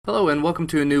Hello and welcome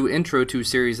to a new Intro to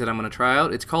series that I'm going to try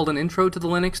out. It's called an Intro to the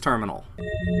Linux Terminal.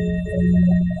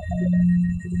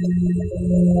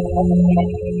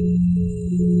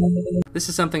 This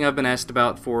is something I've been asked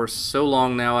about for so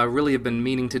long now. I really have been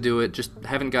meaning to do it, just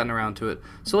haven't gotten around to it.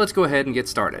 So let's go ahead and get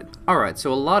started. Alright,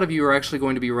 so a lot of you are actually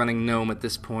going to be running GNOME at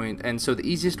this point, and so the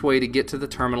easiest way to get to the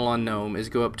terminal on GNOME is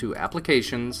go up to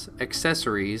Applications,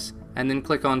 Accessories, and then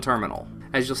click on Terminal.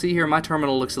 As you'll see here, my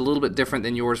terminal looks a little bit different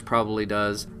than yours probably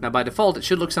does. Now by default it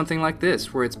should look something like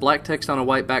this, where it's black text on a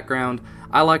white background.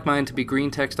 I like mine to be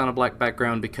green text on a black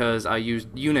background because I used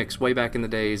Unix way back in the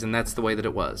days and that's the way that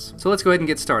it was. So let's go ahead and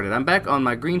get started. I'm back on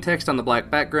my green text on the black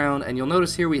background, and you'll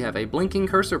notice here we have a blinking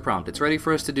cursor prompt. It's ready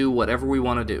for us to do whatever we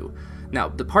want to do. Now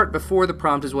the part before the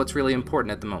prompt is what's really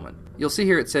important at the moment. You'll see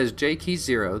here it says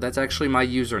jkeys0, that's actually my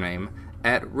username,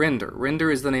 at render.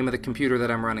 Render is the name of the computer that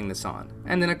I'm running this on.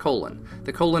 And then a colon.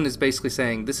 The colon is basically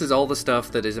saying this is all the stuff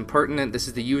that is impertinent, this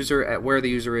is the user at where the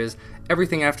user is.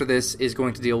 Everything after this is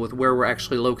going to deal with where we're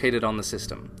actually located on the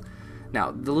system.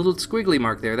 Now, the little squiggly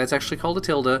mark there, that's actually called a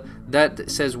tilde. That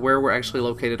says where we're actually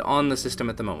located on the system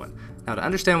at the moment. Now, to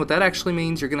understand what that actually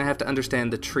means, you're going to have to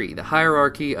understand the tree, the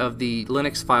hierarchy of the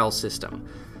Linux file system.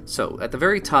 So, at the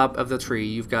very top of the tree,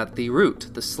 you've got the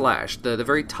root, the slash, the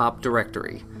very top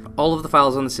directory. All of the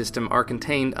files on the system are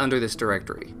contained under this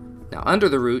directory. Now under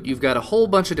the root you've got a whole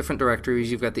bunch of different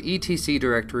directories. You've got the etc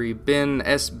directory, bin,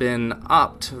 sbin,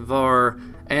 opt, var,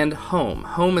 and home.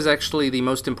 Home is actually the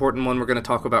most important one we're going to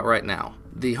talk about right now.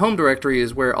 The home directory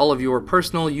is where all of your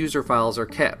personal user files are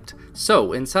kept.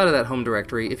 So inside of that home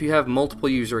directory, if you have multiple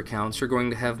user accounts, you're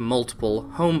going to have multiple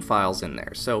home files in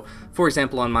there. So for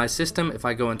example, on my system, if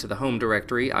I go into the home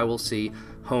directory, I will see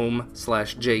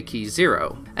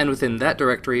home/jkeys0. And within that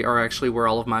directory are actually where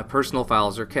all of my personal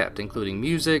files are kept, including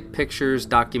music, pictures,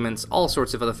 documents, all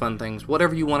sorts of other fun things,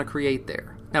 whatever you want to create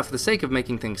there. Now for the sake of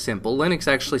making things simple, Linux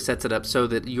actually sets it up so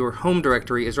that your home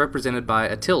directory is represented by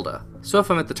a tilde. So if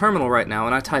I'm at the terminal right now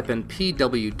and I type in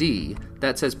pwd,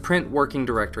 that says print working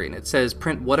directory, and it says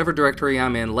print whatever directory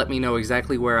I'm in, let me know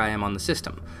exactly where I am on the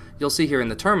system. You'll see here in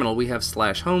the terminal we have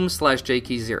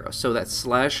 /home/jkeys0, so that's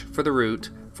slash for the root,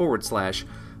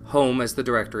 / home as the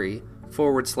directory, /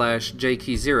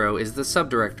 jkeys0 is the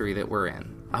subdirectory that we're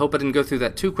in. I hope I didn't go through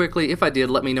that too quickly. If I did,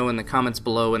 let me know in the comments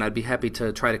below and I'd be happy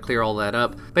to try to clear all that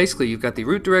up. Basically, you've got the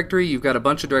root directory, you've got a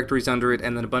bunch of directories under it,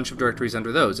 and then a bunch of directories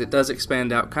under those. It does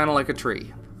expand out kind of like a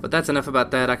tree. But that's enough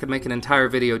about that. I could make an entire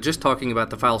video just talking about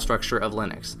the file structure of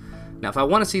Linux. Now if I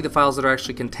want to see the files that are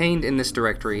actually contained in this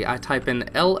directory, I type in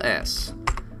ls.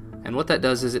 And what that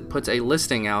does is it puts a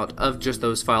listing out of just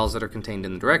those files that are contained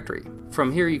in the directory.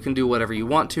 From here you can do whatever you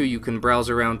want to. You can browse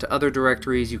around to other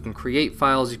directories, you can create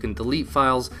files, you can delete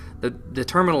files. The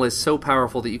terminal is so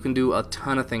powerful that you can do a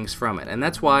ton of things from it, and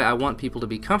that's why I want people to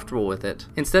be comfortable with it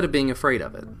instead of being afraid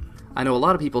of it. I know a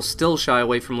lot of people still shy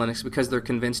away from Linux because they're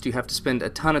convinced you have to spend a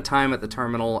ton of time at the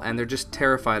terminal and they're just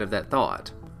terrified of that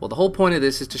thought. Well, the whole point of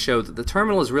this is to show that the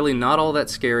terminal is really not all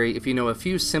that scary. If you know a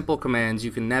few simple commands,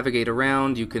 you can navigate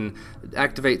around, you can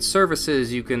activate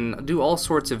services, you can do all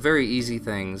sorts of very easy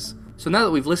things. So now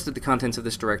that we've listed the contents of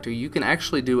this directory, you can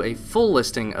actually do a full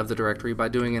listing of the directory by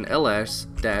doing an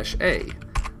ls-a.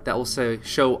 That will say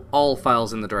show all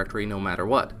files in the directory no matter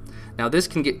what. Now this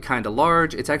can get kind of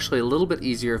large. It's actually a little bit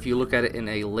easier if you look at it in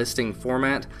a listing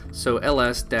format. So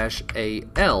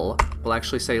ls-al will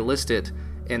actually say list it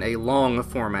in a long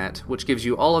format, which gives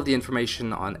you all of the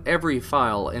information on every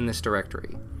file in this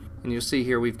directory. And you'll see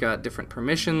here we've got different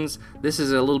permissions. This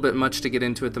is a little bit much to get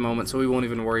into at the moment, so we won't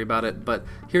even worry about it, but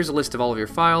here's a list of all of your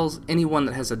files. Any one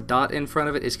that has a dot in front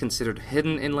of it is considered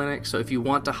hidden in Linux, so if you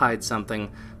want to hide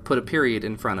something, put a period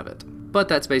in front of it. But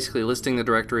that's basically listing the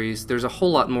directories. There's a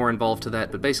whole lot more involved to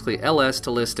that, but basically ls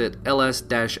to list it,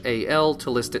 ls-al to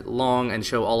list it long and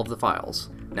show all of the files.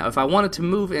 Now if I wanted to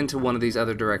move into one of these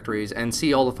other directories and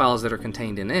see all the files that are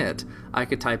contained in it, I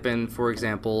could type in, for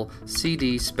example,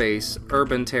 cd space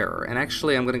urban terror, and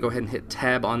actually I'm going to go ahead and hit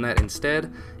tab on that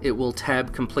instead. It will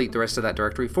tab complete the rest of that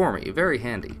directory for me. Very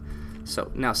handy.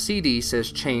 So now cd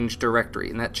says change directory,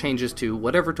 and that changes to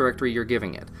whatever directory you're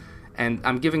giving it. And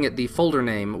I'm giving it the folder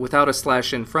name without a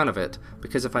slash in front of it,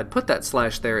 because if I'd put that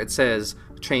slash there, it says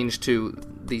change to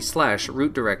the /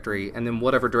 root directory and then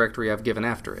whatever directory I've given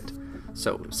after it.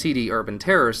 So cd urban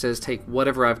terror says take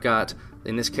whatever I've got,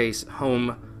 in this case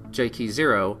home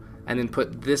jkeys0, and then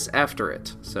put this after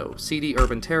it. So cd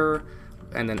urban terror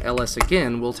and then ls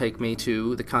again will take me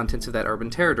to the contents of that urban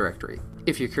terror directory.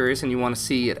 If you're curious and you want to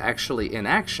see it actually in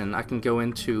action, I can go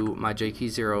into my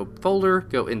jkeys0 folder,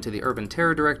 go into the urban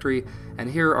terror directory, and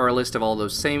here are a list of all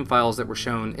those same files that were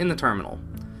shown in the terminal.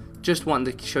 Just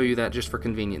wanted to show you that just for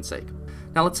convenience sake.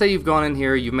 Now let's say you've gone in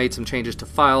here, you've made some changes to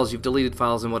files, you've deleted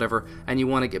files and whatever, and you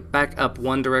want to get back up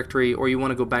one directory or you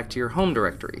want to go back to your home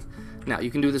directory. Now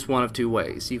you can do this one of two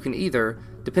ways. You can either,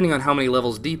 depending on how many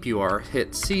levels deep you are,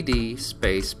 hit cd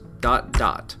space ...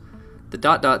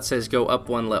 The ... says go up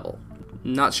one level.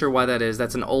 Not sure why that is.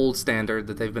 That's an old standard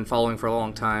that they've been following for a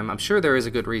long time. I'm sure there is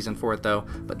a good reason for it though,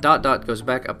 but ... goes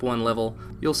back up one level.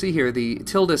 You'll see here the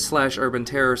 ~/urban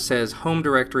terror says home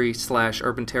directory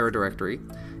 /urban terror directory.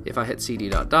 If I hit cd ...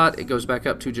 it goes back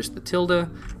up to just the tilde.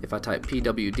 If I type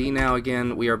pwd now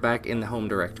again, we are back in the home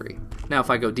directory. Now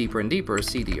if I go deeper and deeper,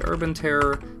 cd urban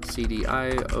terror,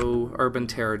 cdio urban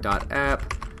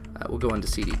terror.app, we'll go into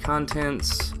cd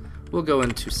contents, we'll go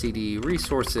into cd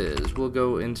resources, we'll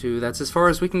go into, that's as far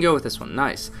as we can go with this one.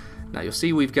 Nice. Now you'll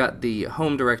see we've got the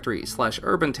home directory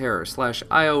 /urban terror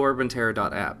 /io urban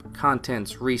terror.app,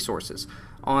 contents, resources,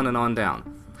 on and on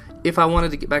down. If I wanted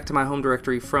to get back to my home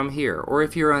directory from here, or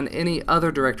if you're on any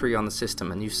other directory on the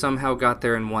system and you somehow got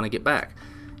there and want to get back,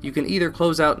 you can either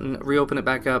close out and reopen it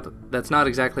back up. That's not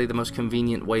exactly the most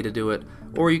convenient way to do it,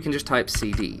 or you can just type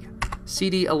cd.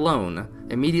 cd alone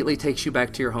immediately takes you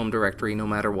back to your home directory no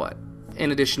matter what.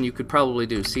 In addition, you could probably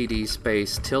do cd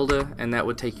space tilde, and that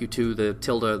would take you to the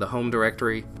tilde, the home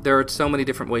directory. There are so many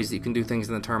different ways that you can do things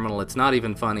in the terminal, it's not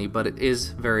even funny, but it is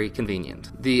very convenient.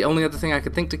 The only other thing I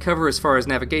could think to cover as far as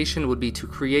navigation would be to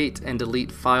create and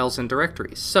delete files and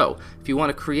directories. So, if you want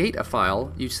to create a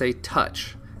file, you say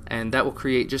touch, and that will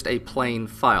create just a plain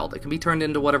file that can be turned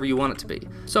into whatever you want it to be.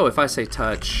 So if I say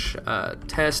touch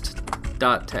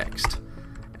test.txt,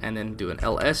 and then do an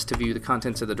ls to view the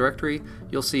contents of the directory,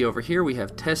 you'll see over here we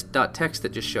have test.txt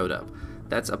that just showed up.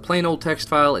 That's a plain old text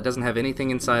file, it doesn't have anything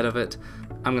inside of it.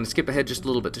 I'm going to skip ahead just a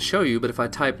little bit to show you, but if I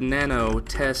type nano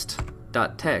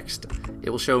test.txt, it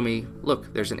will show me,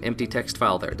 look, there's an empty text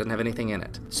file there, it doesn't have anything in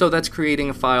it. So that's creating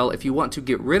a file. If you want to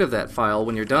get rid of that file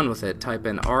when you're done with it, type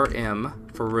in rm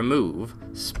for remove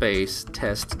space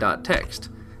test.txt,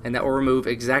 and that will remove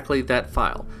exactly that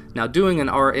file. Now doing an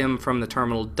rm from the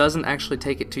terminal doesn't actually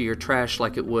take it to your trash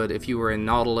like it would if you were in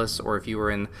Nautilus or if you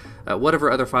were in whatever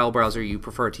other file browser you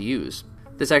prefer to use.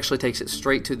 This actually takes it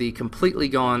straight to the completely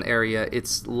gone area.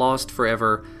 It's lost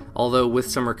forever, although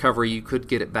with some recovery you could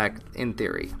get it back in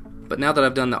theory. But now that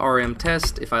I've done the rm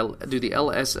test, if I do the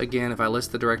ls again, if I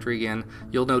list the directory again,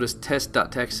 you'll notice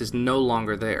test.txt is no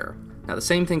longer there. Now the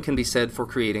same thing can be said for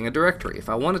creating a directory. If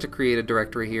I wanted to create a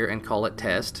directory here and call it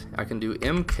test, I can do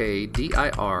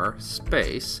mkdir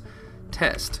space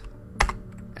test,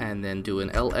 and then do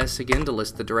an ls again to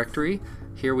list the directory.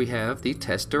 Here we have the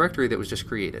test directory that was just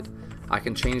created. I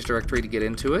can change directory to get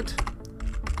into it.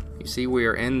 You see we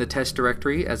are in the test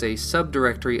directory as a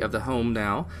subdirectory of the home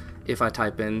now. If I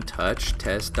type in touch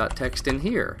test.txt in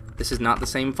here, this is not the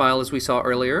same file as we saw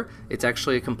earlier. It's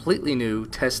actually a completely new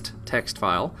test text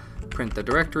file. Print the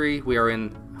directory, we are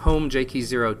in home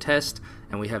jkey0 test,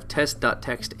 and we have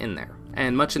test.txt in there.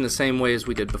 And much in the same way as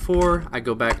we did before, I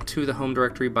go back to the home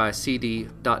directory by cd ...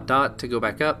 to go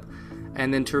back up,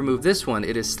 and then to remove this one,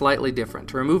 it is slightly different.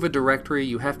 To remove a directory,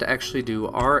 you have to actually do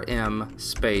rm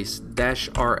space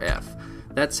 -rf.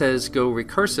 That says go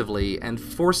recursively and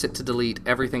force it to delete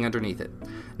everything underneath it.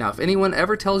 Now if anyone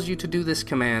ever tells you to do this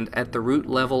command at the root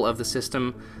level of the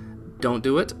system, don't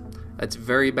do it. It's a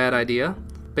very bad idea.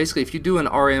 Basically, if you do an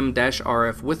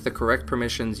rm-rf with the correct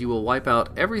permissions, you will wipe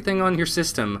out everything on your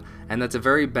system, and that's a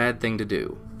very bad thing to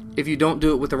do. If you don't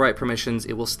do it with the right permissions,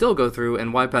 it will still go through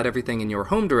and wipe out everything in your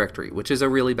home directory, which is a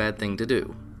really bad thing to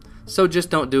do. So just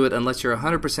don't do it unless you're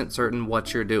 100% certain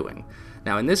what you're doing.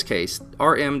 Now in this case,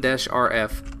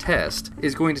 rm-rf test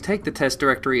is going to take the test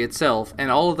directory itself and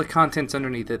all of the contents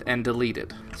underneath it and delete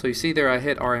it. So you see there I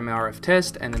hit rm-rf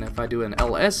test, and then if I do an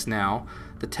ls now,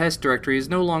 the test directory is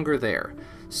no longer there.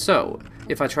 So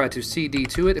if I try to cd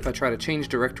to it, if I try to change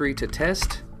directory to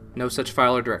test, no such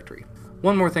file or directory.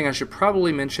 One more thing I should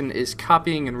probably mention is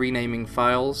copying and renaming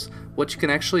files. What you can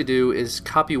actually do is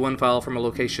copy one file from a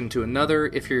location to another.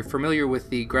 If you're familiar with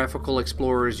the graphical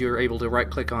explorers, you're able to right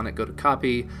click on it, go to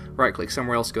copy, right click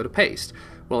somewhere else, go to paste.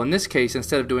 Well, in this case,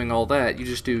 instead of doing all that, you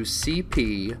just do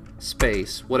cp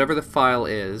space whatever the file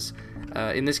is.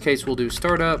 In this case we'll do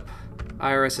startup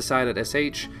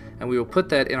irsi.sh, and we will put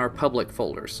that in our public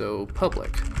folder, so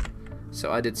public.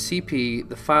 So I did cp,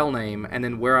 the file name, and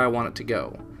then where I want it to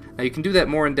go. Now you can do that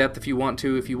more in depth if you want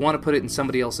to. If you want to put it in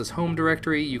somebody else's home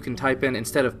directory, you can type in,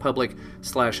 instead of public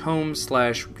 /home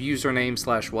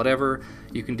 /username /whatever,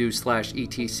 you can do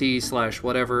 /etc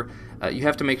 /whatever. You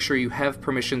have to make sure you have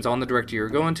permissions on the directory you're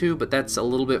going to, but that's a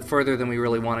little bit further than we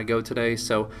really want to go today.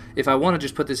 So if I want to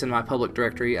just put this in my public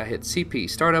directory, I hit cp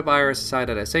startup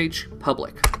irsi.sh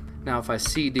public. Now if I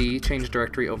cd change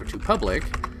directory over to public,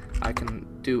 I can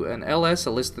do an ls,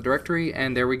 a list the directory,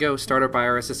 and there we go, startup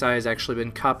IRSSI has actually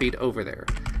been copied over there.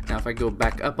 Now if I go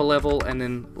back up a level and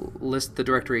then list the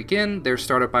directory again, there's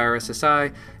startup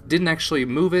IRSSI. Didn't actually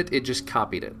move it, it just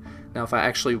copied it. Now if I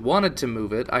actually wanted to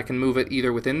move it, I can move it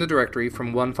either within the directory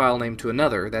from one file name to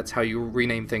another, that's how you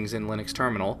rename things in Linux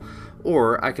terminal,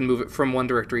 or I can move it from one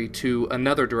directory to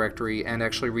another directory and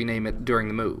actually rename it during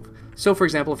the move. So for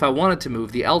example, if I wanted to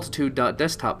move the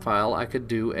altitude.desktop file, I could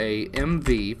do a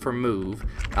mv for move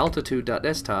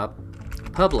altitude.desktop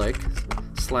public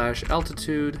 /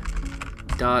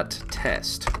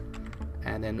 altitude.test.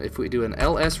 And then if we do an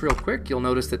ls real quick, you'll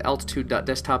notice that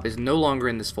altitude.desktop is no longer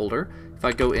in this folder. If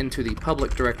I go into the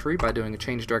public directory by doing a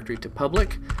change directory to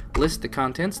public, list the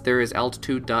contents, there is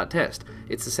altitude.test.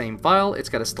 It's the same file, it's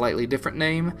got a slightly different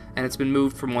name, and it's been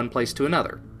moved from one place to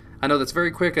another. I know that's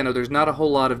very quick, I know there's not a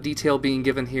whole lot of detail being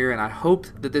given here, and I hope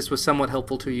that this was somewhat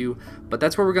helpful to you, but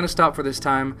that's where we're going to stop for this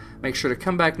time. Make sure to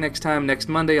come back next time. Next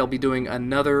Monday I'll be doing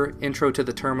another Intro to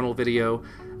the Terminal video.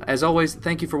 As always,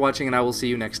 thank you for watching, and I will see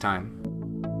you next time.